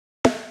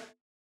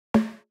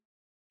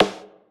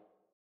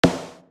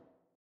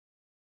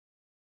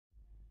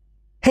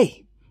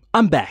Hey,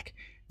 I'm back.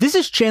 This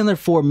is Chandler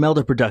for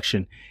Melda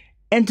Production,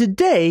 and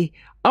today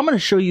I'm going to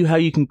show you how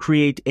you can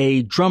create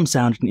a drum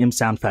sound in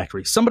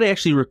MSoundfactory. Somebody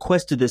actually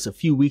requested this a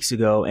few weeks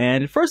ago,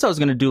 and at first I was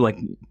going to do like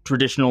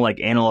traditional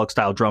analog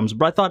style drums,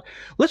 but I thought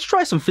let's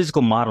try some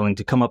physical modeling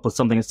to come up with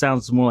something that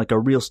sounds more like a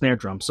real snare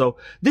drum. So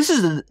this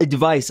is a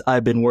device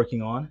I've been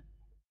working on.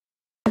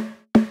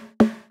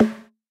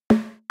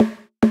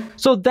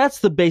 So that's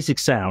the basic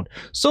sound.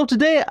 So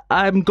today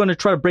I'm going to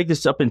try to break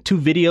this up in two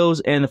videos,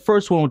 and the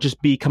first one will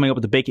just be coming up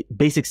with the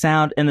basic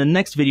sound, and the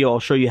next video I'll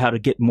show you how to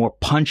get more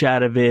punch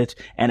out of it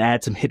and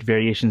add some hit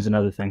variations and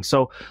other things.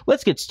 So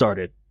let's get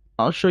started.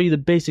 I'll show you the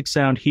basic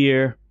sound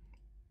here.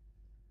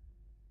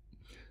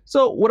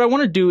 So what I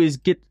want to do is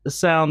get a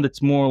sound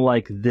that's more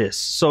like this.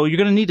 So you're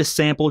going to need a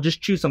sample.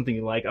 Just choose something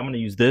you like. I'm going to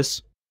use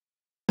this.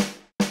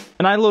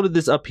 And I loaded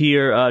this up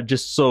here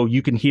just so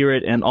you can hear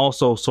it, and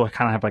also so I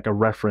kind of have like a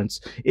reference.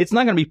 It's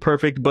not going to be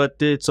perfect, but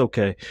it's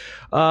okay.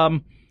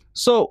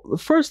 So the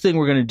first thing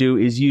we're going to do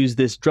is use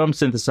this drum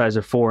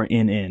synthesizer for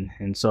in.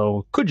 And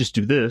so could just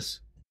do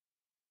this.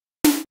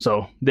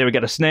 So there we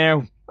got a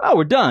snare. Oh,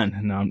 we're done.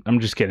 No,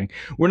 I'm just kidding.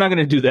 We're not going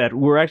to do that.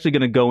 We're actually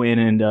going to go in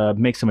and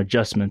make some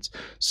adjustments.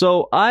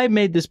 So I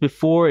made this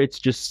before. It's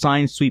just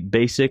sine sweep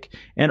basic.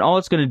 And all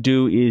it's going to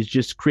do is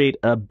just create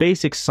a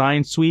basic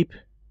sine sweep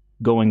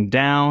going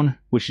down,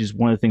 which is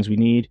one of the things we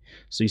need.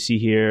 So you see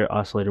here,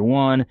 oscillator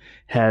 1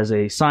 has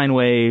a sine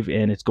wave,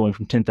 and it's going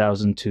from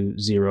 10,000 to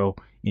 0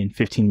 in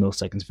 15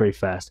 milliseconds, very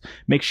fast.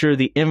 Make sure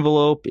the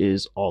envelope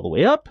is all the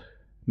way up.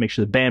 Make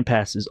sure the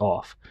bandpass is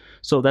off.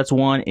 So that's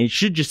one. It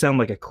should just sound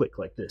like a click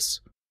like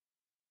this.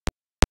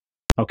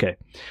 Okay,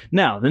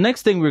 now the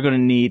next thing we're going to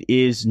need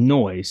is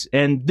noise,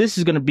 and this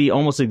is going to be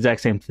almost the exact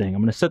same thing.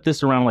 I'm going to set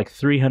this around like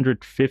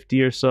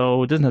 350 or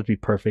so. It doesn't have to be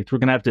perfect. We're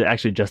going to have to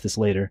actually adjust this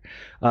later.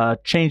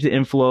 Change the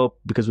envelope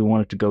because we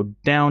want it to go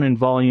down in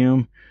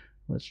volume.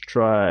 Let's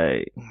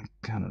try, I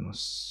don't know,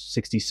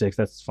 66.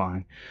 That's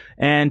fine.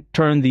 And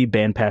turn the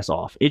bandpass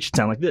off. It should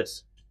sound like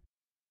this.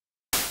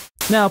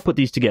 Now put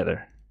these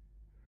together.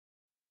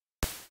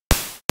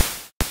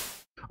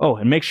 Oh,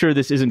 and make sure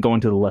this isn't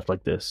going to the left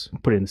like this.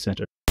 Put it in the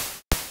center.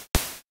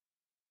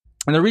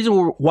 And the reason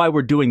why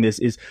we're doing this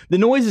is the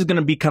noise is going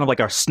to be kind of like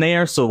our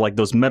snare, so like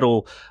those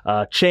metal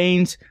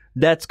chains,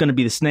 that's going to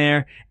be the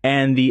snare,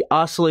 and the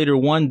oscillator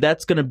 1,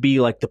 that's going to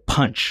be like the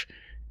punch.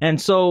 And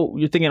so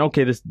you're thinking,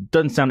 okay, this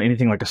doesn't sound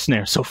anything like a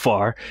snare so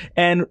far,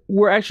 and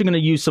we're actually going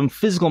to use some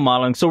physical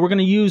modeling. So we're going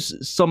to use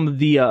some of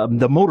the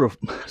modal,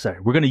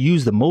 we're going to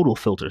use the modal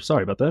filter.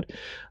 Sorry about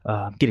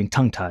that. Getting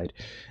tongue-tied.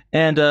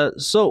 And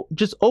so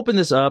just open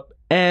this up.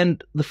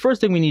 And the first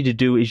thing we need to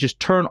do is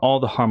just turn all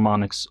the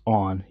harmonics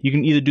on. You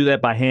can either do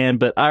that by hand,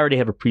 but I already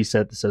have a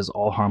preset that says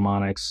all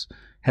harmonics,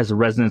 has the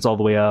resonance all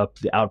the way up,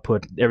 the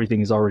output,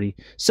 everything is already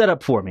set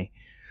up for me.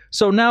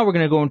 So now we're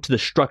going to go into the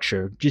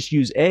structure. Just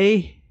use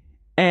A,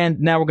 and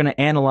now we're going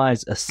to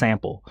analyze a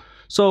sample.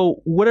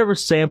 So whatever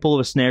sample of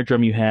a snare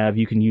drum you have,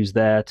 you can use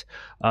that.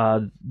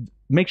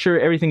 Make sure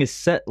everything is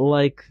set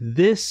like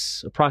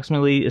this,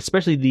 approximately,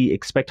 especially the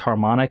expect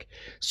harmonic.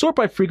 Sort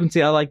by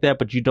frequency, I like that,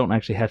 but you don't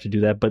actually have to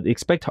do that. But the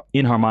expect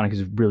in harmonic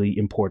is really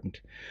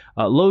important.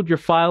 Load your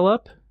file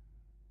up.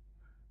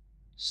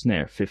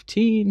 Snare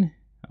 15.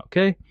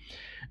 Okay.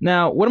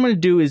 Now, what I'm going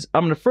to do is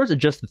I'm going to first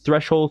adjust the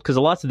threshold, because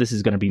lots of this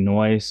is going to be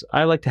noise.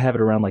 I like to have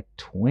it around like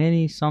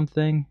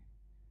 20-something.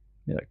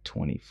 Maybe like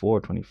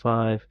 24,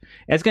 25.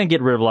 And it's going to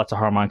get rid of lots of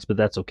harmonics, but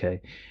that's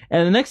okay.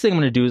 And the next thing I'm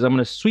going to do is I'm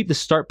going to sweep the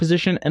start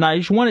position, and I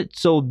just want it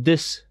so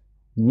this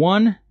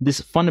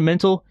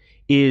fundamental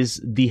is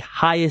the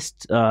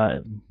highest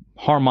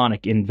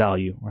harmonic in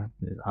value, or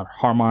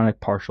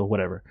harmonic, partial,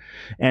 whatever.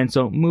 And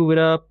so move it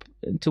up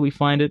until we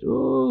find it.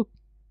 Oh,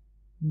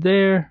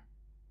 there.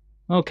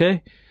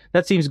 Okay,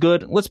 that seems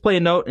good. Let's play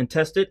a note and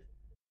test it.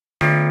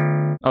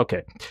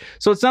 Okay,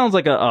 so it sounds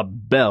like a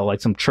bell,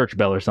 like some church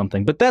bell or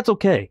something, but that's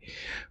okay.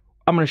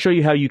 I'm going to show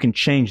you how you can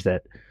change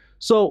that.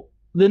 So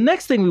the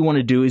next thing we want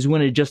to do is we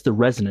want to adjust the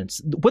resonance.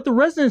 What the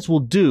resonance will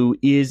do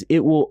is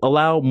it will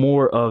allow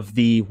more of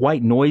the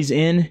white noise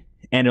in,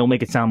 and it'll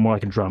make it sound more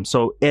like a drum.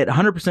 So at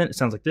 100%, it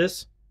sounds like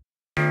this.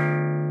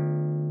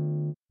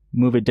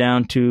 Move it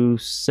down to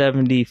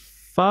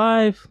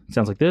 75, it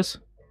sounds like this.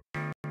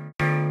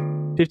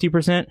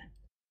 50%,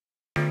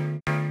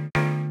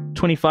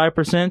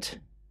 25%.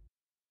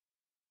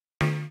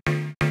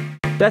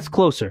 That's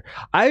closer.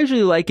 I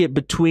usually like it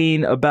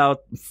between about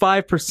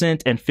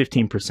 5% and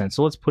 15%.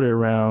 So let's put it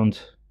around,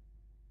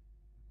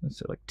 let's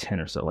say like 10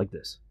 or so, like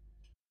this.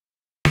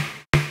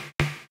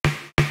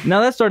 Now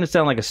that's starting to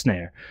sound like a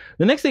snare.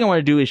 The next thing I want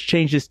to do is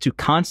change this to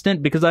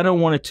constant, because I don't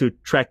want it to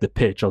track the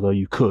pitch, although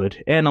you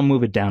could. And I'll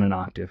move it down an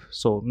octave.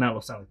 So now it'll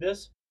sound like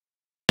this.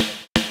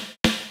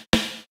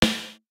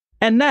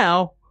 And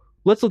now,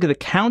 let's look at the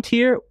count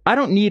here. I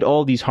don't need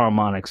all these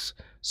harmonics.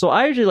 So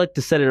I usually like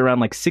to set it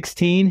around like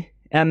 16.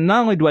 And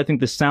not only do I think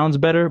this sounds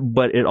better,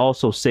 but it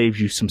also saves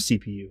you some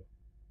CPU.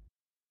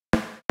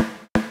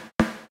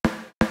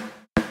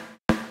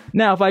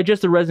 Now, if I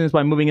adjust the resonance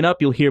by moving it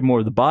up, you'll hear more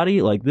of the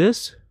body, like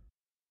this.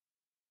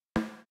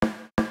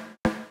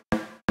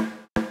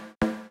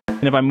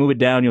 And if I move it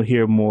down, you'll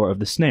hear more of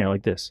the snare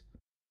like this.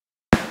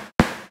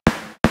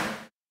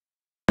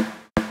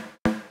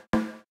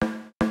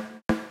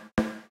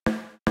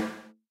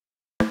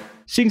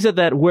 So you can set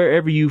that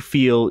wherever you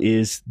feel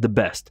is the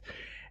best.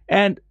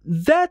 And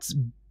that's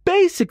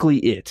basically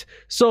it.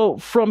 So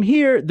from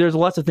here, there's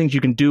lots of things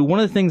you can do. One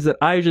of the things that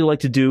I usually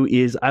like to do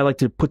is I like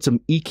to put some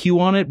EQ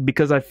on it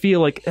because I feel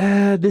like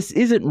this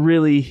isn't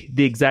really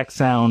the exact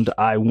sound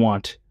I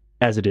want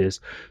as it is.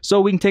 So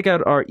we can take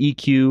out our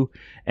EQ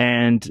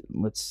and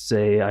let's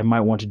say I might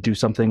want to do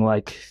something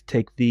like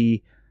take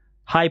the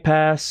high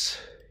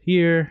pass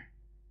here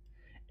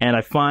and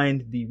I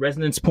find the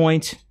resonance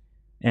point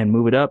and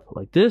move it up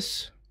like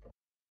this.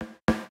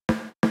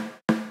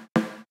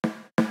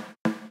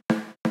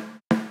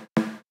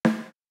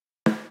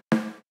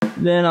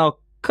 Then I'll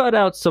cut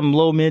out some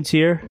low mids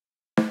here.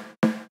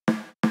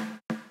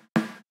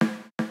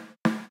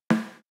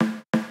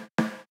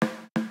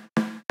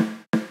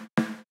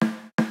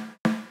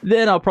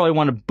 Then I'll probably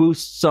want to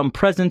boost some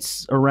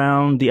presence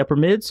around the upper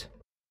mids.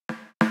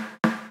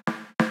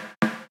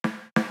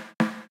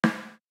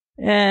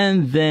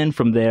 And then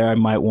from there I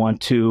might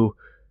want to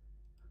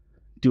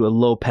do a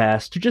low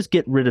pass to just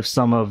get rid of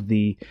some of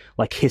the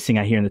like hissing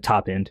I hear in the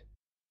top end.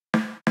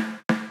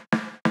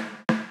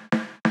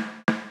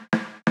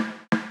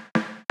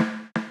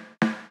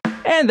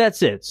 And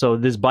that's it. So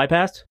this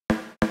bypassed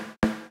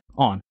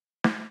on.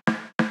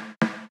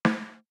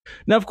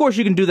 Now, of course,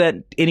 you can do that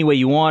any way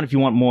you want. If you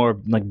want more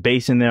like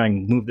bass in there, I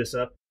can move this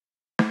up.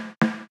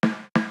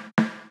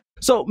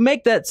 So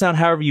make that sound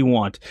however you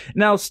want.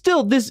 Now,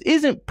 still, this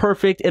isn't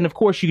perfect, and of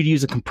course, you could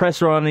use a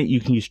compressor on it.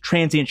 You can use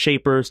transient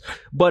shapers,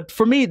 but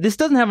for me, this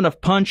doesn't have enough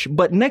punch,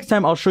 but next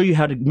time I'll show you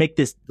how to make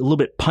this a little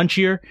bit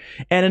punchier.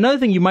 And another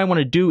thing you might want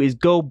to do is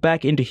go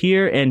back into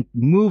here and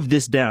move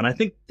this down. I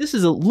think this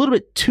is a little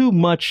bit too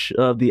much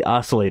of the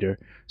oscillator.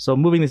 So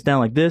moving this down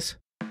like this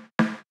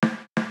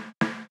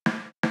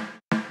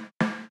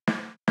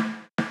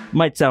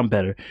might sound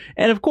better.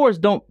 And of course,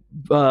 don't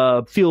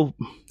feel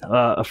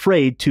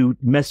afraid to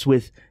mess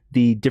with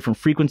the different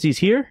frequencies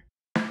here.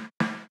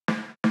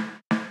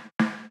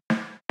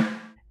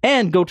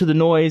 And go to the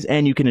noise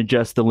and you can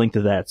adjust the length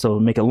of that.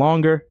 So make it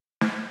longer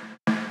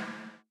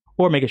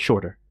or make it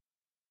shorter.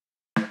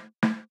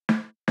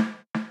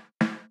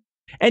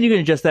 And you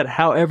can adjust that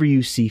however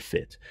you see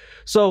fit.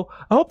 So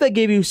I hope that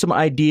gave you some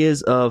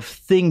ideas of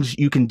things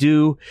you can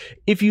do.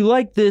 If you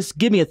like this,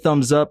 give me a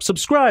thumbs up,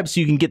 subscribe so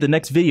you can get the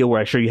next video where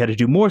I show you how to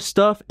do more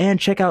stuff, and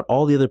check out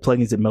all the other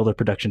plugins at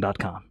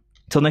meldaproduction.com.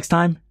 Till next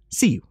time,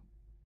 see you.